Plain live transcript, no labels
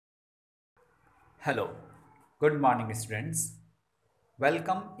Hello, good morning, students.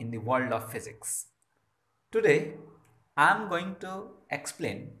 Welcome in the world of physics. Today, I am going to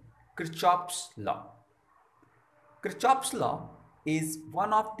explain Kirchhoff's law. Kirchhoff's law is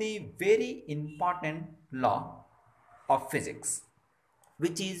one of the very important law of physics,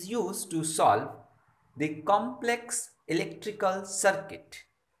 which is used to solve the complex electrical circuit.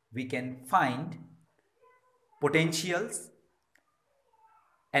 We can find potentials,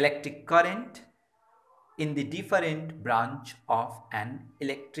 electric current, in the different branch of an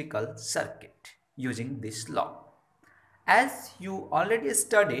electrical circuit using this law. As you already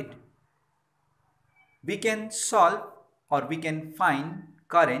studied, we can solve or we can find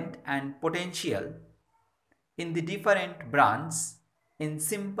current and potential in the different branch in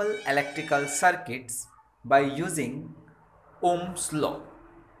simple electrical circuits by using Ohm's law.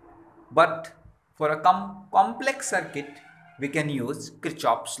 But for a complex circuit, we can use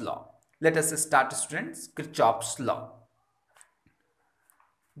Kirchhoff's law. Let us start, students. Kirchhoff's law.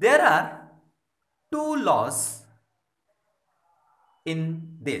 There are two laws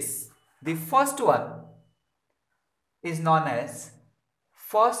in this. The first one is known as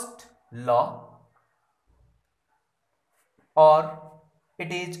first law, or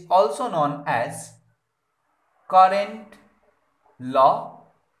it is also known as current law,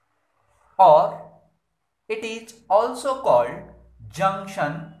 or it is also called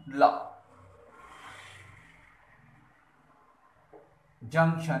junction law.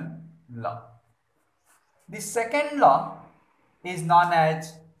 Junction law. The second law is known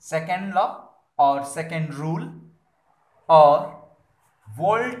as second law or second rule or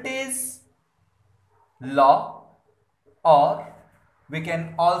voltage law, or we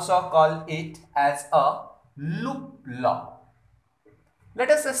can also call it as a loop law.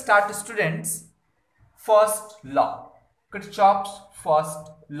 Let us start, students. First law, Kirchhoff's first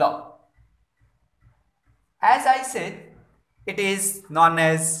law. As I said, it is known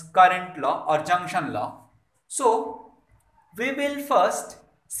as current law or junction law. So, we will first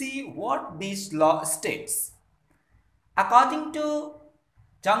see what this law states. According to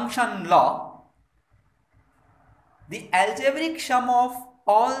junction law, the algebraic sum of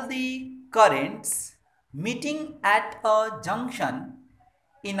all the currents meeting at a junction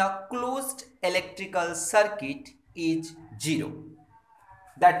in a closed electrical circuit is 0.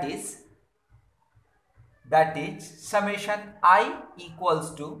 That is summation I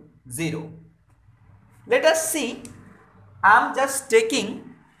equals to 0. Let us see. I am just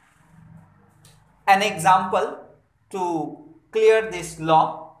taking an example to clear this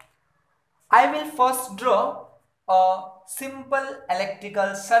law. I will first draw a simple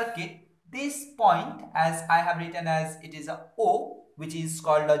electrical circuit. This point, as I have written as it is a O, which is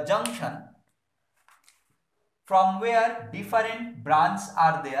called a junction, from where different branches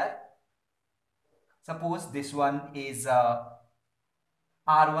are there. Suppose this one is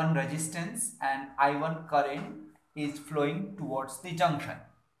R1 resistance and I1 current is flowing towards the junction.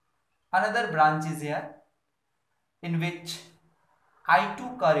 Another branch is here in which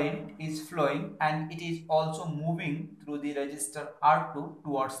I2 current is flowing and it is also moving through the resistor R2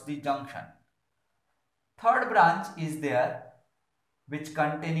 towards the junction. Third branch is there which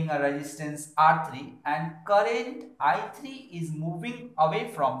containing a resistance R3 and current I3 is moving away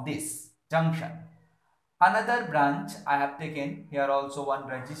from this junction. Another branch I have taken, here also one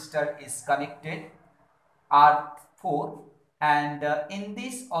resistor is connected, R4, and in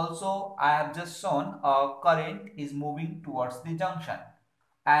this also I have just shown a current is moving towards the junction.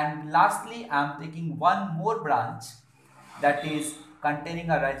 And lastly I am taking one more branch that is containing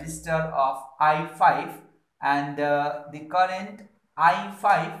a resistor of I5 and the current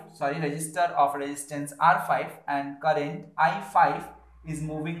resistor of resistance R5 and current I5 is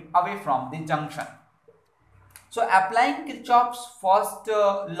moving away from the junction. So applying Kirchhoff's first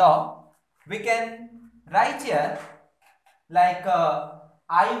law, we can write here like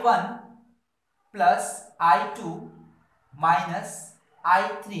I1 plus I2 minus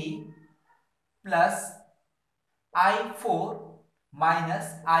I3 plus I4 minus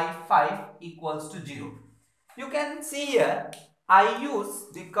I5 equals to 0. You can see here I use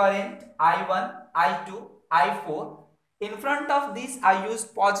the current I1, I2, I4. In front of this I use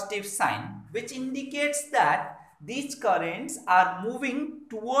positive sign, which indicates that these currents are moving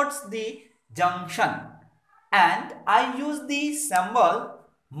towards the junction, and I use the symbol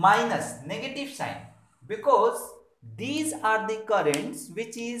minus negative sign because these are the currents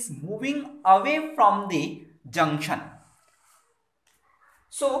which is moving away from the junction.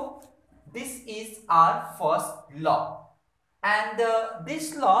 So this is our first law, and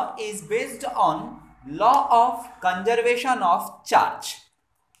this law is based on law of conservation of charge.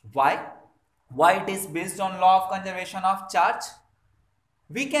 Why? Why it is based on law of conservation of charge?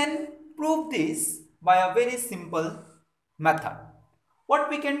 We can prove this by a very simple method. What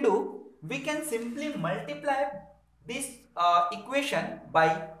we can do, we can simply multiply this equation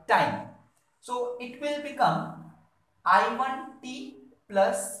by time. So it will become I1t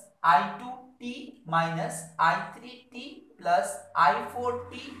plus I2t minus I3t plus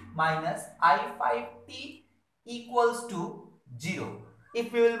I4t minus I5t equals to 0.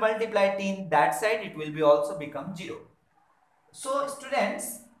 If we will multiply t in that side, it will be also become 0. So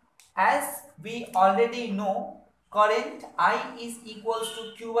students, as we already know, current I is equals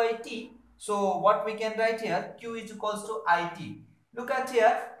to Q by T. So what we can write here, Q is equals to IT. Look at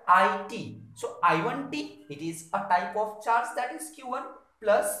here, IT. So I1T, it is a type of charge, that is Q1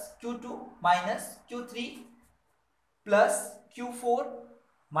 plus Q2 minus Q3 plus Q4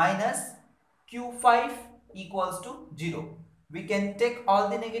 minus Q5 equals to 0. We can take all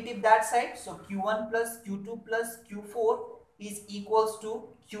the negative that side. So Q1 plus Q2 plus Q4 is equals to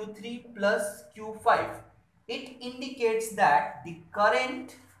Q3 plus Q5. It indicates that the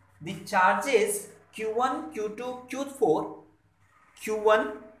current, the charges Q1, Q2, Q4,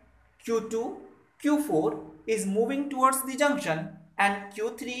 Q1, Q2, Q4 is moving towards the junction and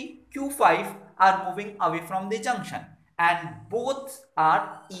Q3, Q5 are moving away from the junction, and both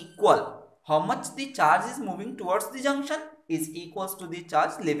are equal. How much the charge is moving towards the junction is equals to the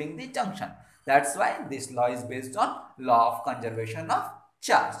charge leaving the junction. That's why this law is based on law of conservation of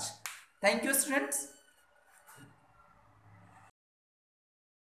charge. Thank you, students.